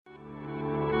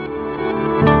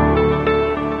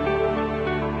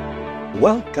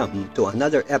Welcome to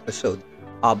another episode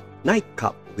of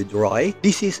Nightcap with Roy.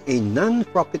 This is a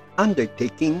non-profit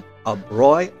undertaking of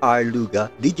Roy R. Luga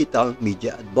Digital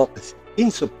Media Advocacy in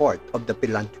support of the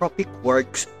philanthropic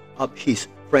works of his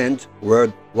friends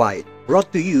worldwide.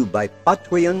 Brought to you by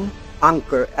Patreon,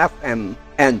 Anchor FM,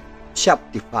 and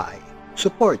Shopify.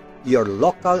 Support your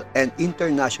local and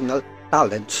international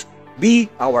talents. Be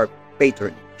our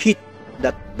patron. Hit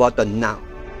that button now.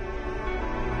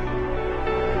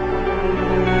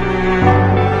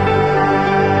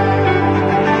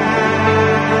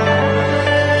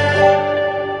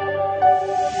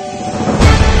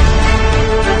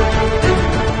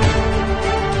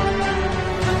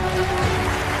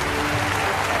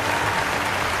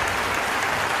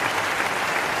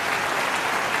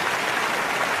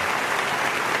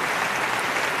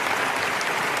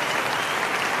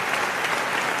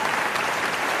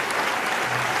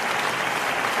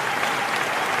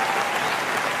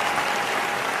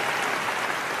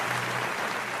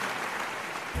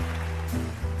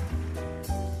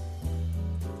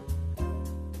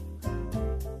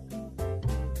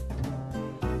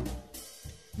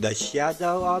 The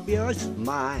shadow of your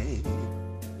smile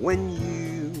when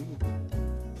you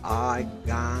are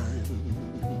gone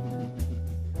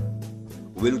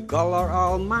will color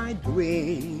all my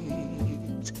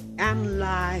dreams and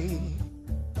light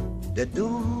the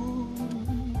dawn.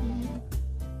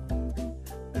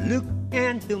 Look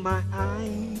into my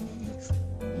eyes,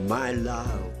 my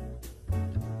love,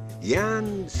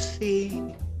 and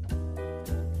see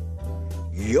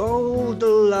you're the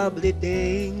lovely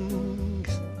things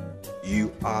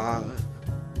you are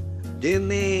the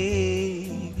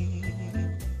me.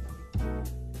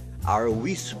 Our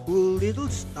wistful little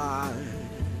star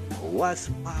was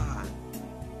far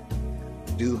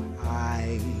too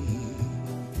high.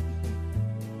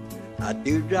 A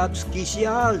teardrops kiss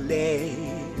your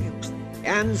lips,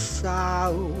 and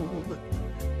so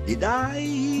did I.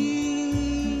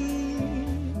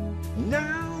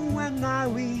 Now when I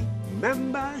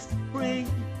remember spring,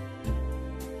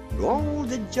 all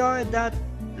the joy that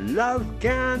love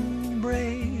can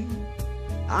bring,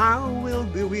 I will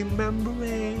be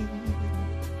remembering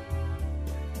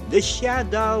the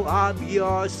shadow of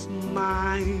your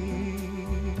smile.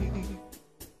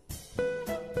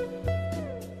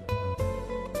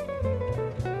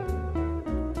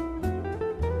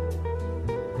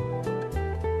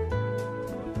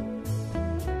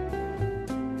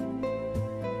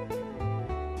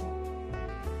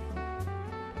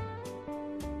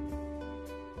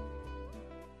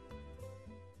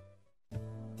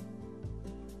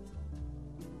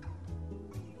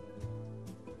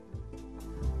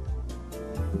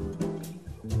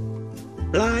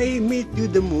 Fly me to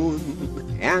the moon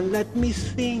and let me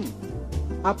sing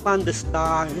upon the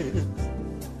stars.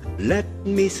 Let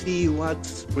me see what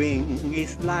spring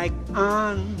is like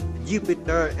on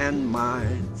Jupiter and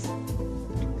Mars.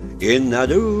 In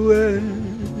other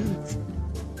words,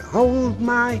 hold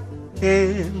my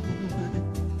hand.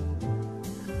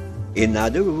 In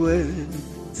other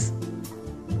words,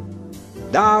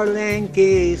 darling,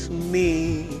 kiss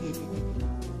me.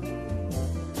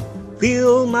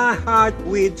 Fill my heart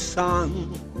with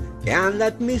song and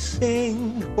let me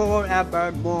sing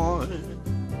forevermore.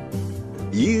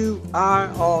 You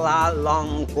are all I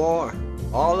long for,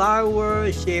 all I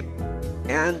worship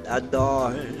and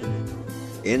adore.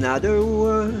 In other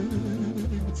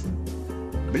words,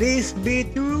 please be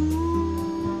true.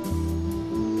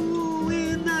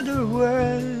 In other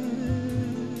words,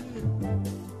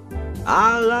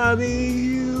 I love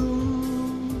you.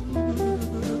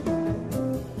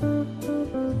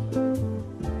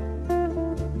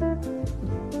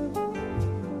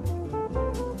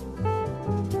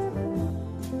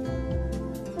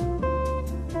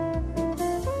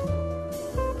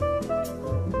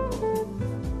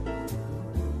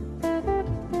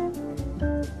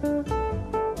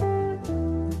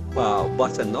 Wow,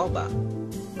 bossa nova.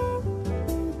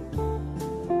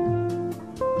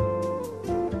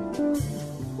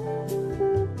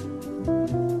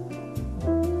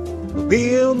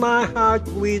 Fill my heart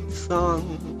with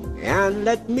song and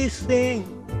let me sing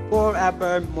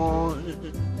forevermore.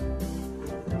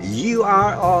 You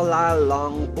are all I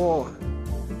long for,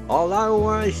 all I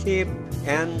worship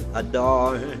and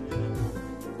adore.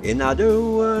 In other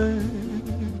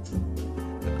words,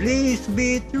 please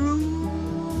be true.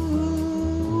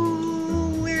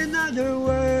 In other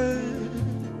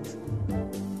words,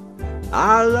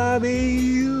 I love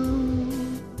you.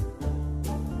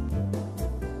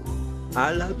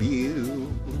 I love you.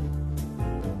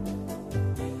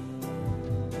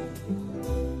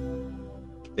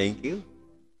 Thank you.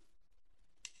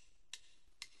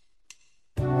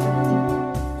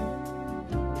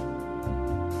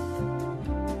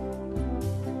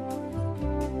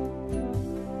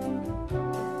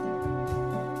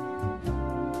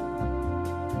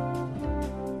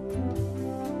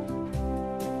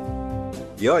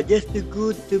 You're just too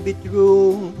good to be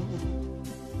true.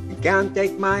 Can't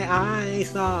take my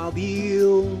eyes off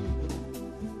you.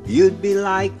 You'd be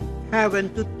like heaven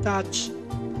to touch.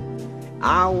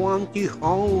 I want to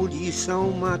hold you so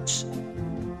much.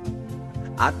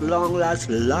 At long last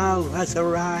love has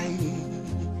arrived.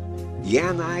 Yeah,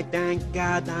 and I thank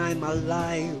God I'm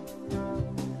alive.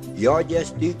 You're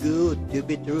just too good to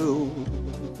be true.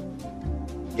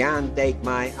 Can't take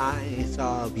my eyes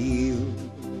off you.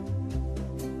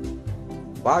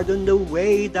 Pardon the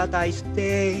way that I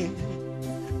stay.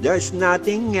 There's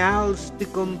nothing else to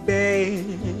compare.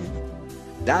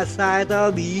 The sight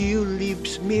of you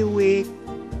leaves me weak.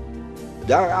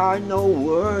 There are no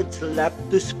words left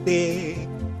to speak.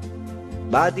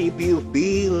 But if you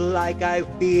feel like I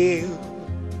feel,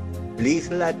 please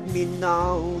let me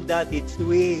know that it's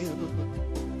real.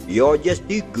 You're just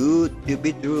too good to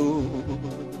be true.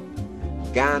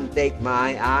 Can't take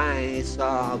my eyes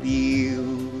off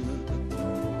you.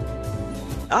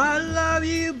 I love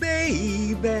you,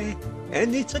 baby,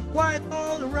 and it's quite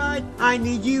alright. I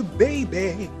need you,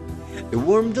 baby, to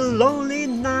warm the lonely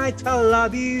nights. I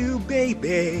love you,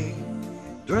 baby.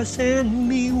 Trust in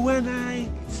me when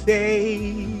I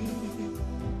say,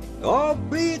 oh,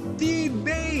 pretty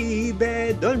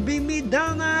baby, don't bring me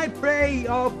down, I pray.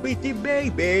 Oh, pretty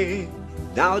baby,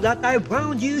 now that I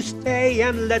found you, stay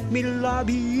and let me love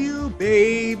you,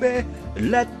 baby.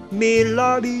 Let me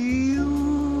love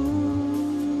you.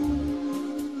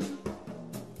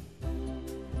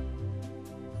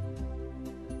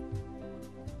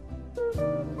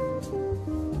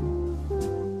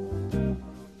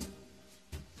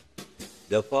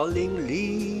 The falling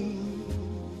leaves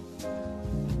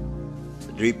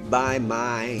drip by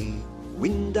my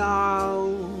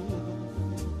window.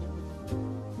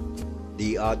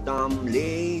 The autumn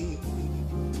leaves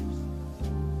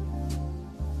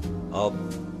of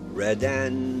red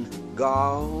and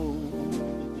gold.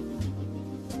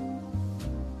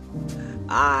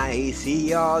 I see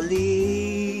your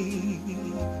leaves.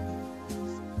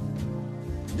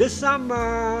 The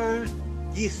summer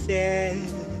kisses.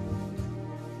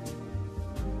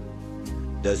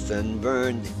 The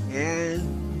sunburned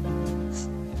hands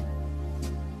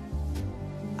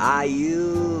I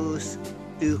used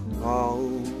to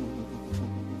hold.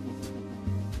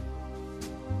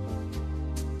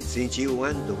 Since you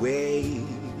went away,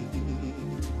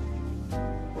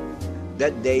 the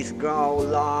days grow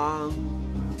long,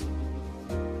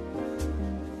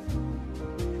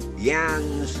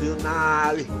 and soon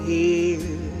I'll hear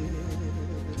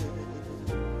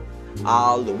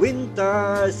all the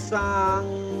winter song.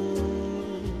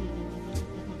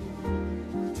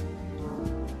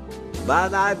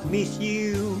 But I've missed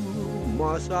you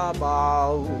most of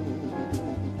all,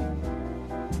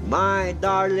 my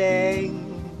darling.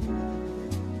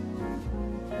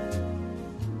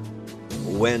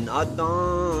 When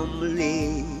autumn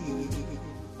leaves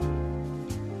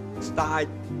start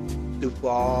to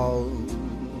fall,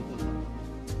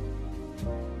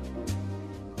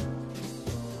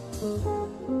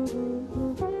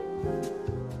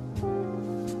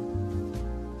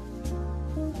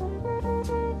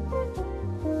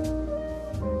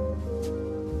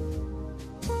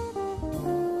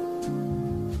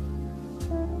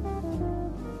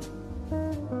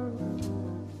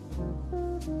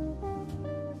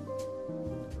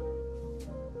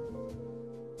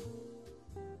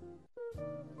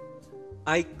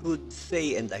 I could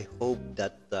say, and I hope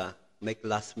that my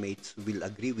classmates will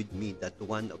agree with me, that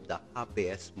one of the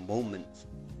happiest moments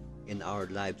in our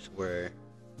lives were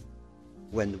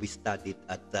when we studied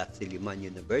at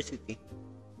Sillimanians University.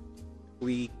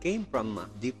 We came from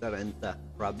different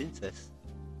provinces,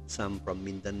 some from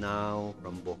Mindanao,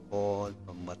 from Bohol,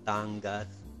 from Batangas,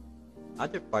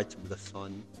 other parts of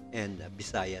Luzon, and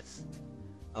Visayas.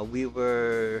 We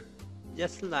were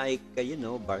just like,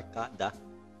 barkada.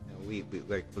 We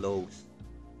were close,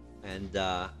 and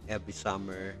every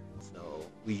summer, so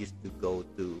we used to go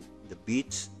to the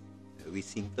beach. We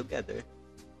sing together,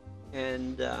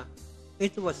 and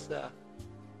it was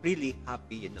really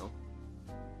happy.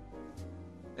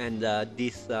 And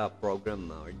this program,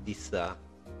 or this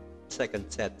second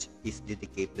set, is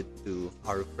dedicated to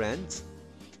our friends.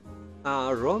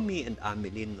 Romy and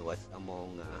Ameline was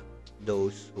among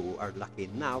those who are lucky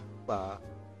enough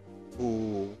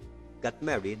who got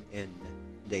married and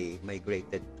they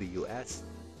migrated to US.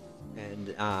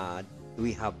 And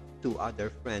we have two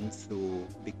other friends who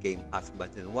became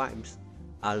husbands and wives,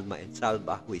 Alma and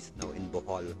Salva, who is now in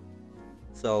Bohol.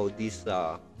 So this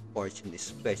portion is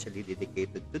specially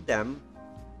dedicated to them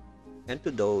and to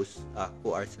those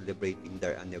who are celebrating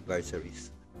their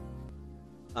anniversaries.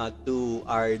 to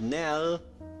Arnel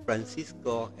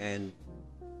Francisco and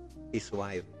his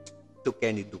wife, to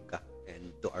Kenny Duca,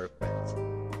 and to our friends.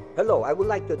 Hello, I would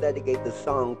like to dedicate the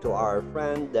song to our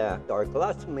friend, to our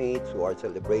classmates who are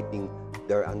celebrating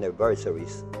their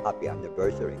anniversaries. Happy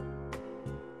anniversary.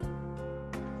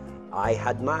 I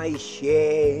had my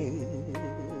share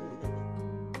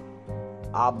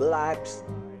of life's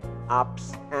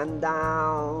ups and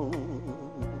downs,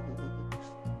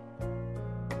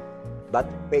 but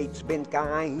fate's been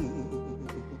kind.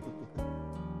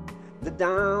 The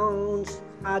downs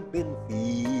had been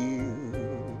few.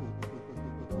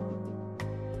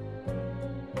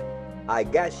 I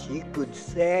guess you could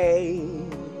say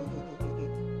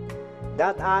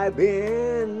that I've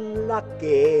been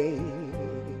lucky.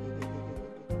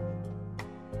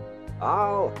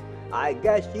 Oh, I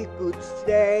guess you could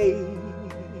say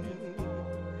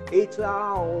it's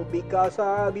all because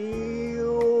of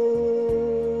you.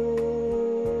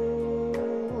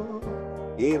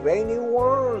 If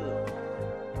anyone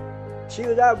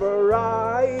should ever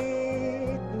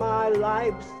write my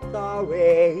life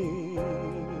story,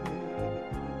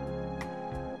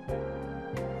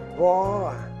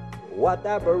 for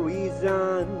whatever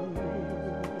reason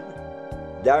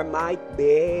there might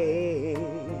be,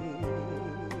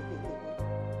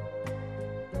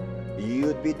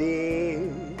 you'd be there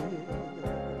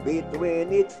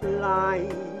between its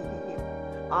line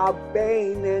of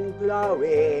pain and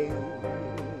glory.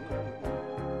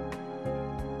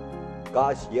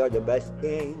 'Cause you're the best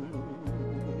thing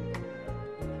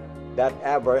that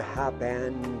ever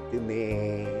happened to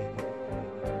me.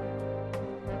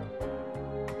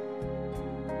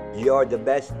 You're the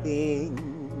best thing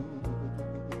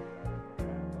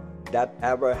that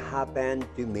ever happened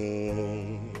to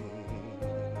me.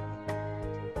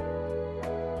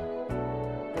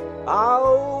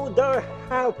 Oh, there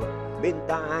have been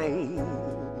times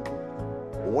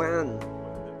when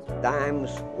times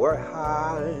were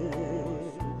hard,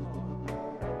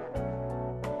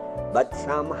 but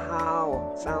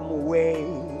somehow, some way,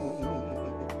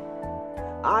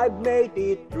 I've made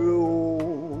it through.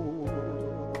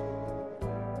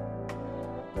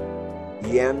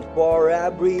 And for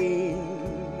every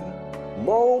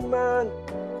moment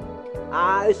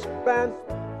I spent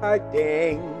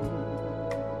hurting,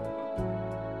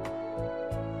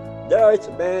 there's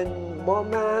been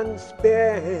moments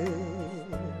spent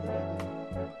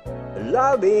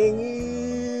loving you.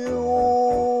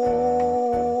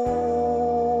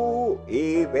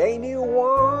 If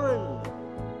anyone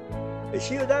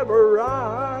should ever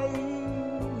write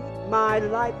my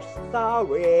life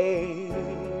story,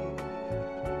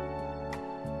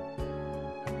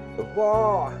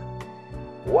 for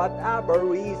whatever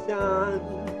reason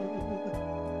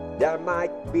there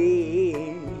might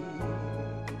be,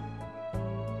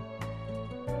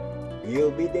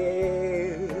 you'll be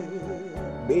there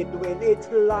between its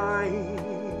line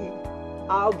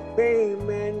of fame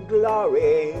and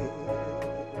glory.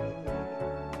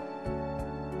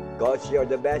 'Cause you're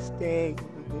the best thing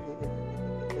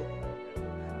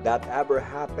that ever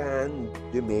happened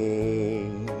to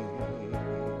me.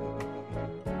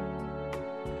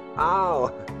 Oh,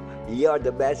 you're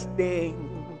the best thing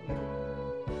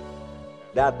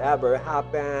that ever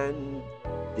happened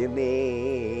to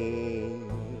me.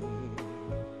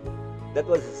 That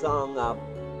was a song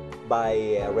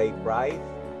by Ray Price.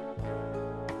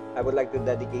 I would like to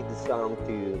dedicate the song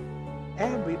to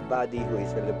everybody who is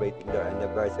celebrating their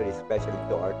anniversary, especially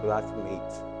to our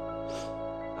classmates,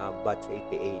 batch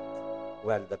 88.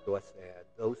 Well,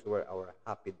 those were our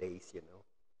happy days, you know.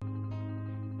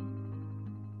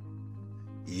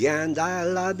 And I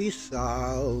love you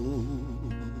so.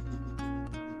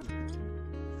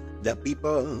 The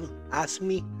people ask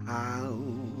me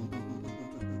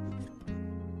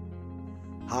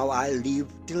how I live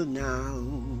till now.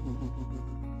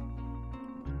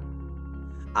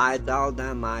 I tell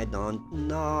them I don't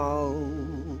know.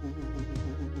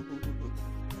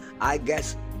 I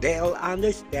guess they'll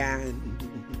understand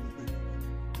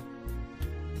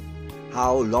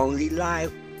how lonely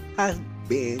life has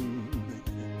been.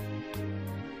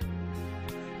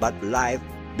 But life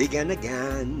began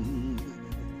again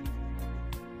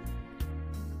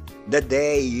the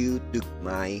day you took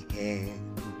my hand.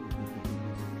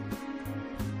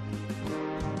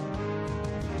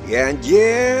 And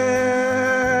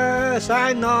yes,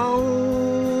 I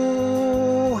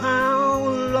know how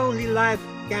lonely life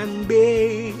can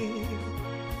be.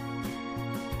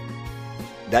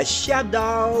 The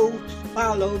shadows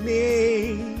follow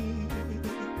me,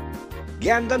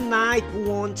 and the night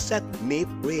won't set me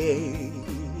free.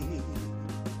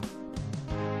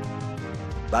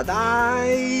 But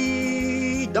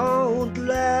I don't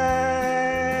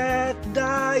let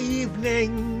the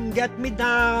evening get me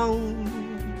down.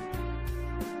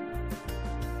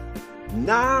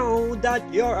 Now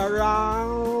that you're around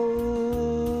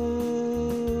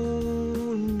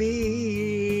me,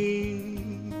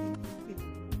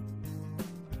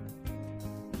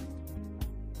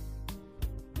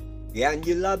 and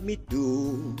you love me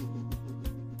too.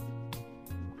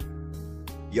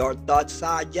 Your thoughts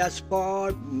are just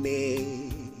for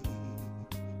me.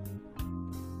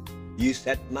 You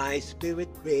set my spirit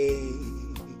free.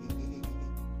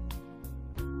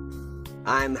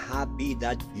 I'm happy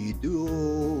that you do.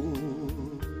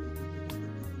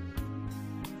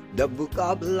 The book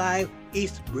of life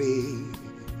is free,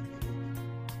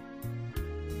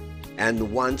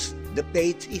 and once the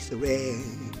page is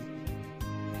read,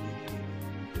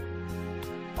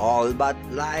 all but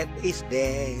life is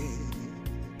dead.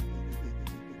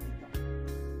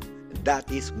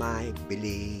 That is my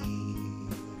belief.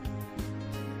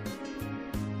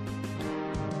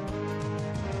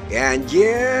 And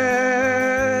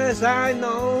yes, I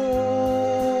know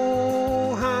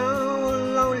how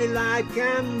lonely life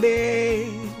can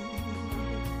be.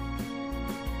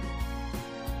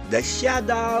 The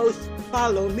shadows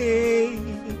follow me,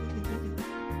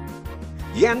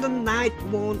 and the night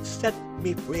won't set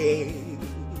me free.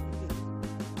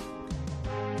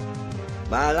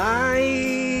 But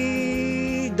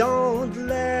I don't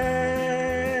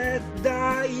let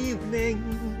the evening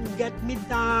get me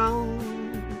down.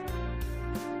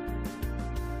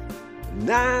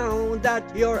 Now that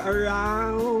you're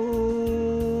around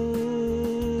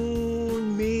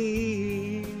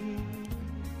me.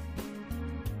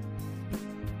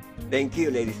 Thank you,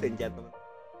 ladies and gentlemen.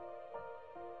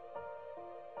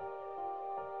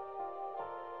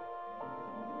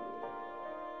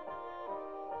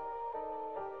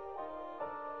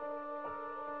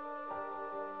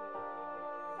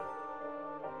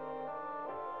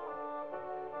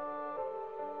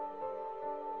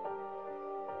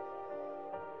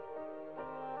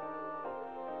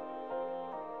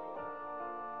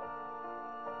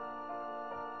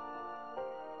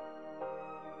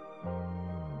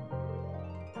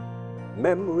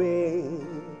 Memory,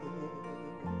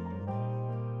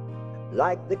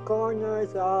 like the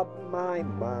corners of my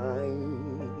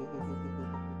mind,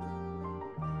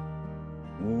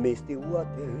 misty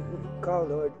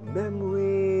water-colored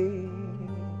memory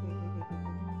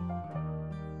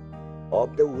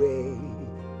of the way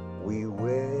we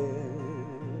were.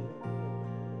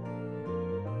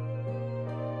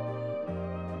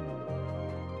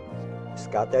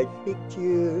 Scattered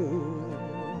pictures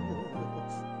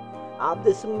of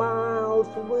the smiles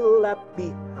we left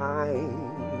behind,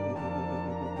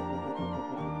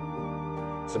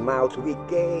 smiles we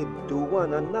gave to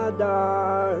one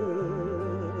another,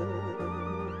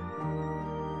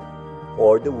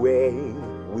 for the way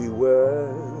we were.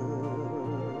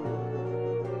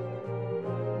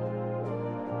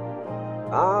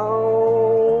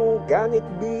 How can it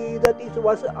be that it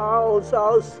was all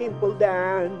so simple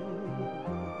then?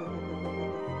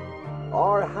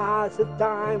 Or has the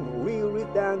time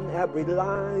rewritten every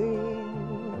line?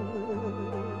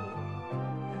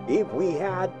 If we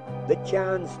had the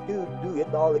chance to do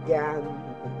it all again,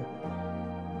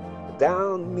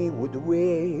 down me would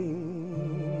we,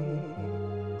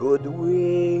 could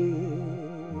we?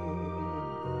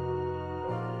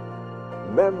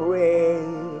 Memories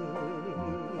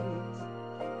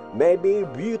may be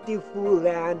beautiful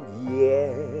and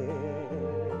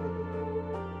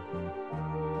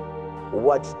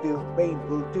what's still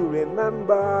painful to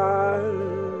remember,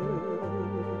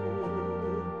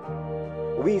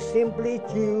 we simply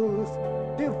choose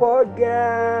to forget.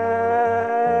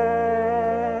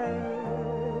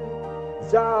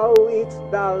 So it's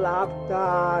the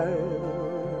laughter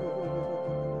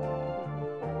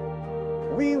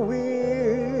we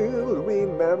will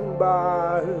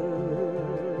remember.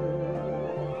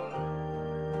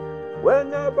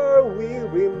 Whenever we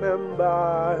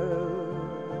remember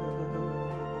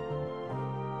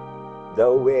the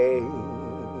way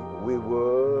we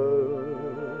were,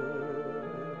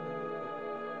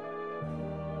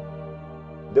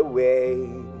 the way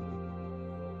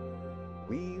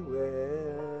we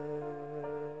were.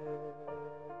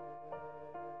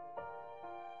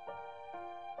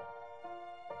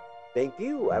 Thank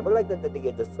you. I would like to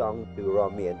dedicate the song to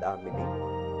Romy and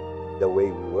Amelie, The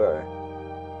Way We Were,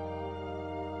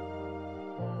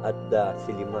 at the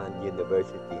Sillimanians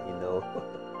University, you know.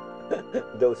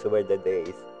 Those were the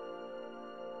days.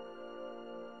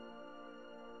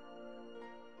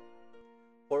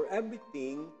 For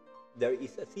everything, there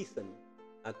is a season.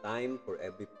 a time for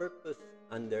every purpose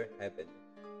under heaven,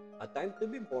 a time to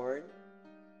be born,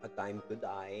 a time to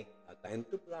die, a time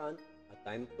to plant, a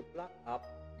time to pluck up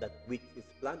that which is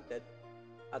planted,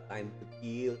 a time to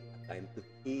kill, a time to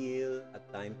heal, a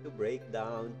time to break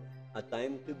down, a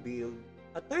time to build,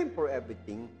 a time for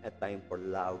everything, a time for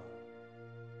love.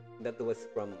 That was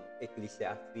from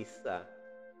Ecclesiastes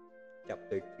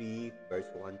chapter 3, verse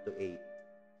 1 to 8.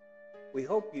 We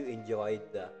hope you enjoyed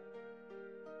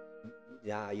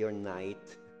your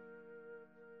night.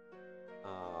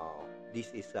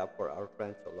 This is for our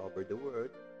friends all over the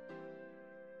world.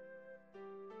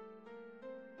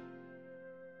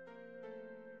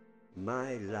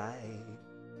 My life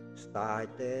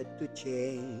started to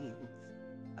change.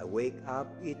 I wake up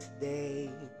each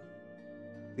day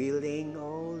feeling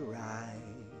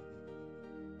alright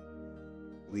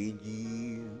with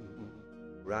you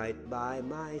right by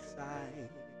my side.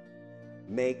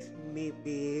 Makes me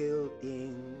feel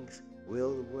things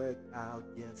will work out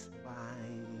just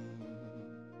fine.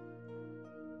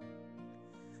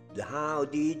 How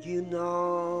did you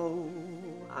know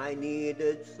I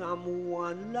needed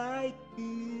someone like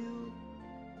you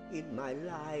in my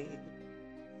life?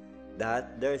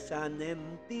 That there's an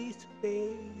empty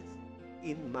space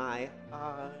in my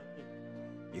heart.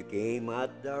 You came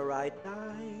at the right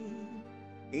time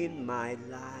in my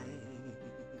life.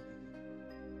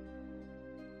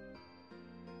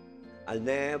 I'll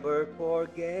never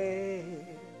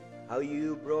forget how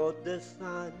you brought the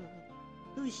sun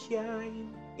to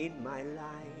shine in my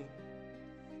life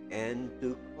and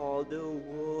took all the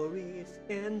worries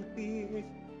and fears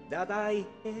that I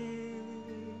had.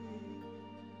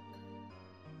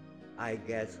 I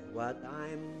guess what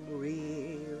I'm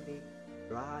really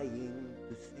trying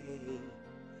to say,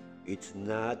 it's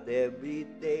not every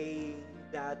day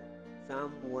that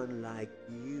someone like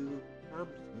you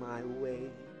comes my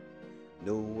way.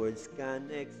 No words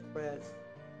can express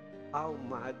how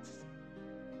much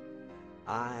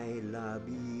I love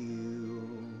you.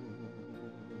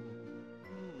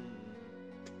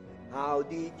 How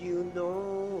did you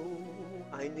know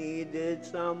I needed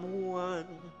someone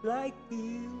like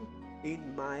you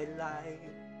in my life?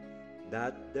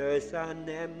 That there's an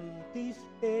empty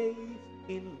space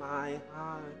in my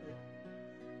heart.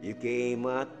 You came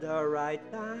at the right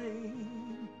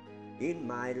time in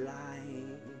my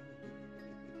life.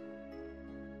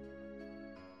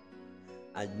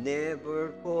 I'd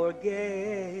never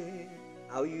forget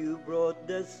how you brought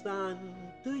the sun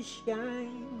to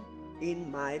shine in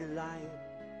my life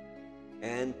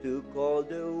and took all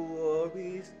the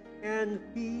worries and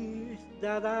fears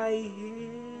that I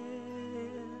had.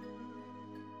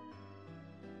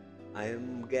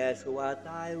 I'm guess what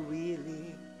I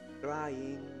really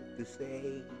trying to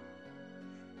say.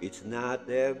 It's not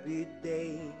every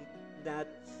day that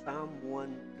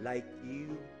someone like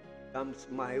you comes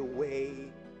my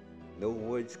way. No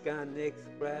words can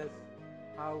express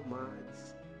how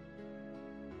much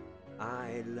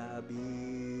I love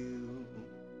you.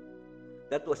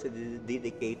 That was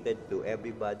dedicated to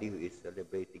everybody who is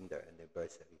celebrating their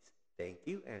anniversaries. Thank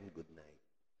you and good night.